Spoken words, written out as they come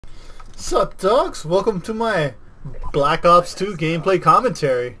Sup dogs, welcome to my Black Ops 2 gameplay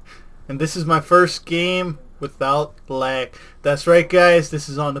commentary. And this is my first game without lag. That's right guys, this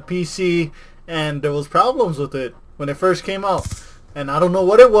is on the PC and there was problems with it when it first came out. And I don't know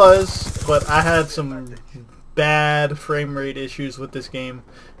what it was, but I had some bad frame rate issues with this game.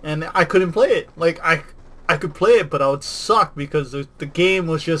 And I couldn't play it. Like I could play it, but I would suck because the game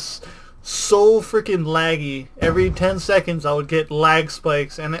was just so freaking laggy. Every 10 seconds I would get lag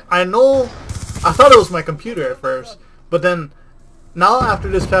spikes, and I thought it was my computer at first, but then now after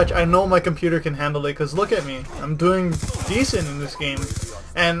this patch I know my computer can handle it, because look at me, I'm doing decent in this game.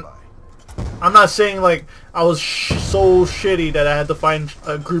 And I'm not saying like I was so shitty that I had to find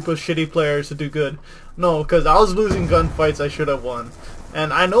a group of shitty players to do good. No, because I was losing gunfights I should have won,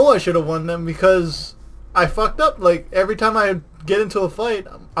 and I know I should have won them because I fucked up. Like every time I get into a fight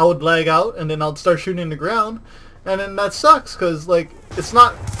I would lag out and then I'd start shooting the ground, and then that sucks because like it's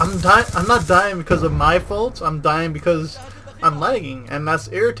not, I'm not dying because of my faults, I'm dying because I'm lagging, and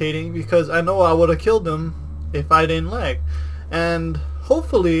that's irritating because I know I would have killed them if I didn't lag. And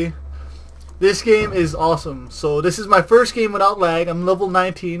hopefully this game is awesome. So this is my first game without lag. I'm level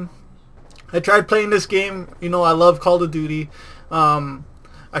 19. I tried playing this game, you know, I love Call of Duty.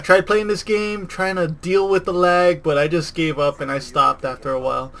 I tried playing this game, trying to deal with the lag, but I just gave up and I stopped after a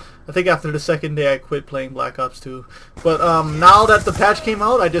while. I think after the second day I quit playing Black Ops 2. But now that the patch came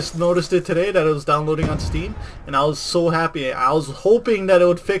out, I just noticed it today that it was downloading on Steam, and I was so happy. I was hoping that it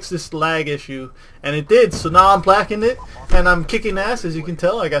would fix this lag issue, and it did. So now I'm blacking it, and I'm kicking ass. As you can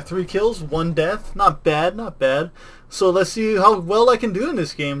tell, I got 3 kills, 1 death. Not bad, not bad. So let's see how well I can do in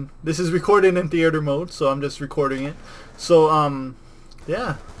this game. This is recorded in theater mode, so I'm just recording it. So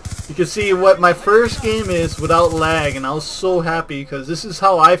yeah, you can see what my first game is without lag, and I was so happy because this is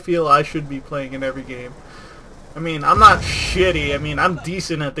how I feel I should be playing in every game. I mean, I'm not shitty, I mean, I'm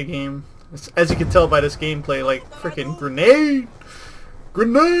decent at the game, as you can tell by this gameplay. Like, freaking grenade!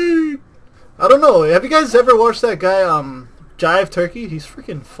 I don't know, have you guys ever watched that guy, Jive Turkey? He's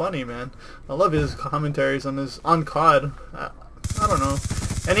freaking funny, man. I love his commentaries on COD. I don't know.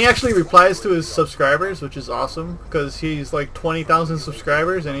 And he actually replies to his subscribers, which is awesome, because he's like 20,000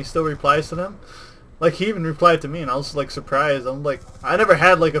 subscribers and he still replies to them. Like, he even replied to me and I was like surprised. I'm like, I never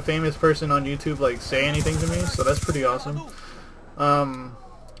had like a famous person on YouTube like say anything to me, so that's pretty awesome.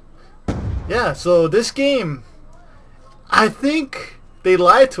 Yeah, so this game, I think they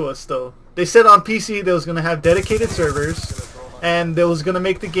lied to us though. They said on PC they was going to have dedicated servers and they was going to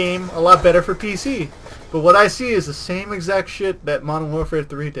make the game a lot better for PC. But what I see is the same exact shit that Modern Warfare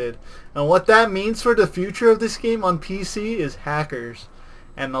 3 did. And what that means for the future of this game on PC is hackers.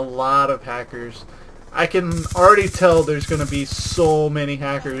 And a lot of hackers. I can already tell there's going to be so many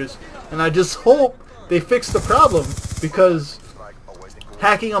hackers. And I just hope they fix the problem, because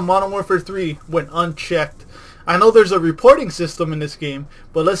hacking on Modern Warfare 3 went unchecked. I know there's a reporting system in this game,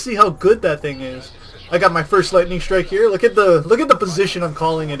 but let's see how good that thing is. I got my first lightning strike here. Look at the position I'm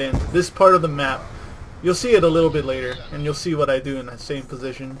calling it in. This part of the map. You'll see it a little bit later, and you'll see what I do in that same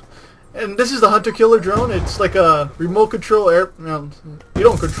position. And this is the hunter-killer drone. It's like a remote control air... you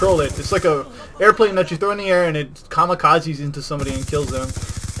don't control it. It's like a airplane that you throw in the air, and it kamikazes into somebody and kills them.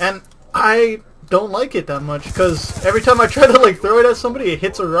 And I don't like it that much, because every time I try to like throw it at somebody, it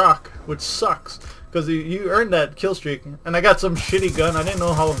hits a rock, which sucks. Because you earned that kill streak. And I got some shitty gun. I didn't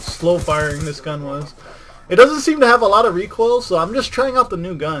know how slow firing this gun was. It doesn't seem to have a lot of recoil, so I'm just trying out the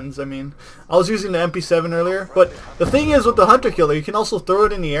new guns. I mean, I was using the MP7 earlier, but the thing is with the Hunter Killer, you can also throw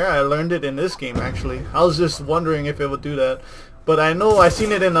it in the air. I learned it in this game actually. I was just wondering if it would do that, but I know I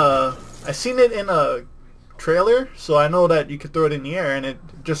seen it in a trailer, so I know that you can throw it in the air and it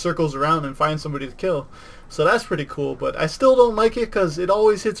just circles around and finds somebody to kill. So that's pretty cool, but I still don't like it because it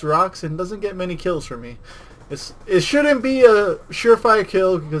always hits rocks and doesn't get many kills for me. It shouldn't be a surefire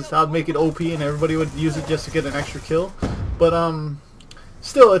kill because that would make it OP and everybody would use it just to get an extra kill. But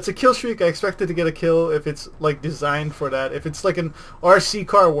still, it's a kill streak. I expected to get a kill if it's like designed for that. If it's like an RC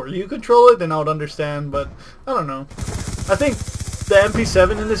car where you control it, then I would understand. But I don't know. I think the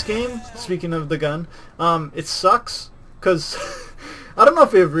MP7 in this game, speaking of the gun, it sucks because I don't know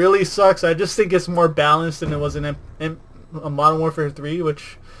if it really sucks. I just think it's more balanced than it was in Modern Warfare 3,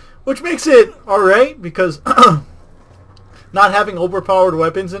 which makes it alright, because not having overpowered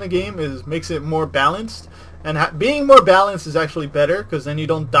weapons in a game makes it more balanced, and being more balanced is actually better, because then you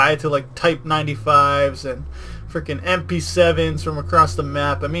don't die to like Type 95s and freaking MP7s from across the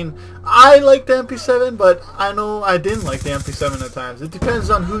map. I mean, I like the MP7, but I know I didn't like the MP7 at times. It depends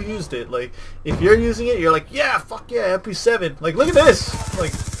on who used it. Like, if you're using it, you're like, yeah, fuck yeah, MP7. Like, look at this.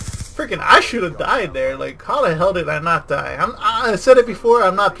 Like, freaking, I should have died there. Like, how the hell did I not die? I said it before,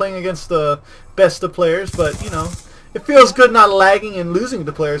 I'm not playing against the best of players, but, you know, it feels good not lagging and losing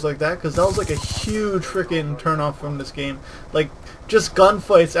to players like that, because that was like a huge freaking turn-off from this game. Like, just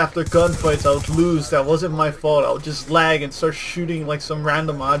gunfights after gunfights, I would lose. That wasn't my fault. I would just lag and start shooting like some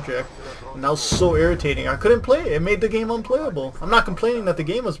random object. And that was so irritating. I couldn't play it. It made the game unplayable. I'm not complaining that the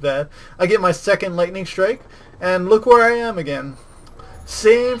game was bad. I get my second lightning strike, and look where I am again.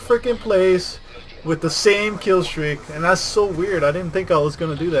 Same freaking place with the same kill streak. And that's so weird. I didn't think I was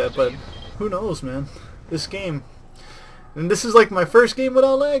going to do that, but who knows, man. This game. And this is like my first game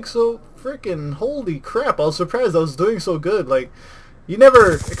without lag, so freaking holy crap. I was surprised I was doing so good. Like, you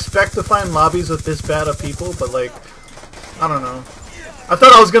never expect to find lobbies with this bad of people, but like, I don't know. I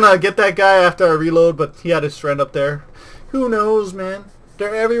thought I was gonna get that guy after I reload, but he had his friend up there. Who knows, man?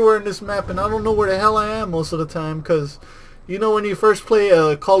 They're everywhere in this map, and I don't know where the hell I am most of the time, because, you know, when you first play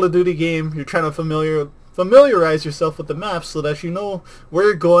a Call of Duty game, you're trying to familiarize yourself with the map so that you know where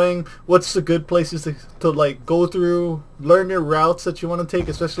you're going, what's the good places to like go through, learn your routes that you want to take,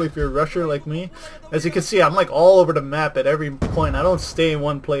 especially if you're a rusher like me. As you can see, I'm like all over the map at every point. I don't stay in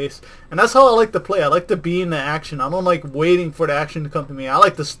one place, and that's how I like to play. I like to be in the action. I don't like waiting for the action to come to me. I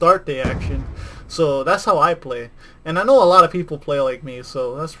like to start the action. So that's how I play, and I know a lot of people play like me,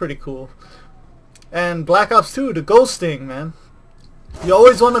 so that's pretty cool. And Black Ops 2, the ghosting, man. You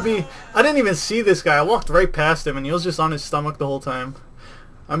always want to be... I didn't even see this guy. I walked right past him and he was just on his stomach the whole time.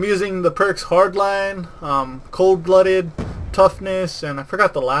 I'm using the perks Hardline, Cold-Blooded, Toughness, and I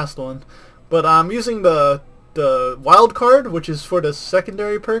forgot the last one. But I'm using the Wild Card, which is for the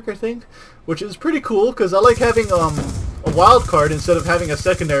secondary perk, I think. Which is pretty cool because I like having a Wild Card instead of having a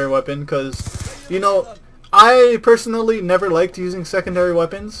secondary weapon. Because, you know, I personally never liked using secondary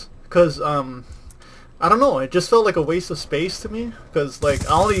weapons. Because, I don't know, it just felt like a waste of space to me, because like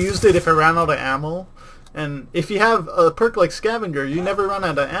I only used it if I ran out of ammo, and if you have a perk like Scavenger, you never run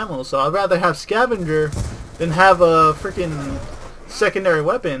out of ammo, so I'd rather have Scavenger than have a freaking secondary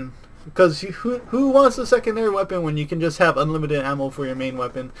weapon, because who wants a secondary weapon when you can just have unlimited ammo for your main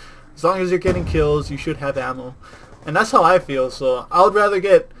weapon? As long as you're getting kills, you should have ammo, and that's how I feel. So I would rather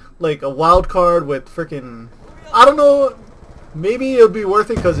get like a wild card with freaking, I don't know, maybe it would be worth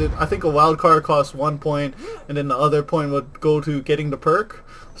it because I think a wild card costs 1 point, and then the other point would go to getting the perk.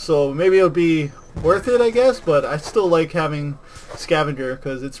 So maybe it would be worth it, I guess. But I still like having Scavenger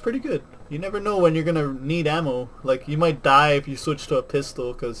because it's pretty good. You never know when you're gonna need ammo. Like, you might die if you switch to a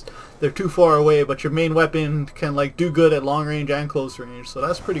pistol because they're too far away. But your main weapon can like do good at long range and close range. So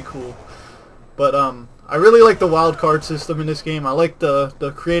that's pretty cool. But I really like the wild card system in this game. I like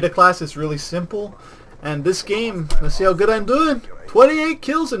the creator class. It's really simple. And this game, let's see how good I'm doing. 28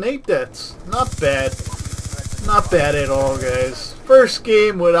 kills and 8 deaths. Not bad. Not bad at all, guys. First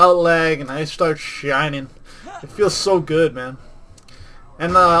game without lag, and I start shining. It feels so good, man.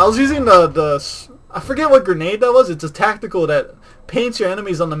 And I was using I forget what grenade that was. It's a tactical that paints your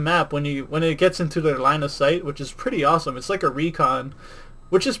enemies on the map when it gets into their line of sight, which is pretty awesome. It's like a recon,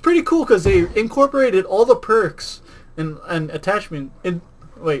 which is pretty cool because they incorporated all the perks and attachment in.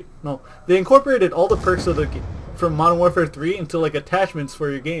 Wait, no. They incorporated all the perks of from Modern Warfare 3 into like attachments for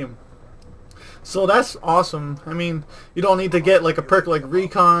your game. So that's awesome. I mean, you don't need to get like a perk like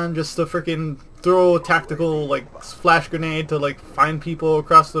Recon just to freaking throw a tactical like flash grenade to like find people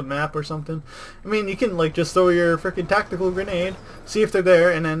across the map or something. I mean, you can like just throw your freaking tactical grenade, see if they're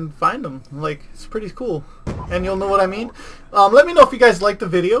there, and then find them. Like, it's pretty cool. And you'll know what I mean. Let me know if you guys liked the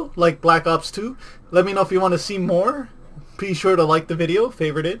video, like Black Ops 2. Let me know if you want to see more. Be sure to like the video,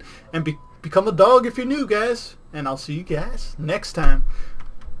 favorite it, and become a dog if you're new, guys. And I'll see you guys next time.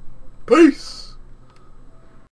 Peace!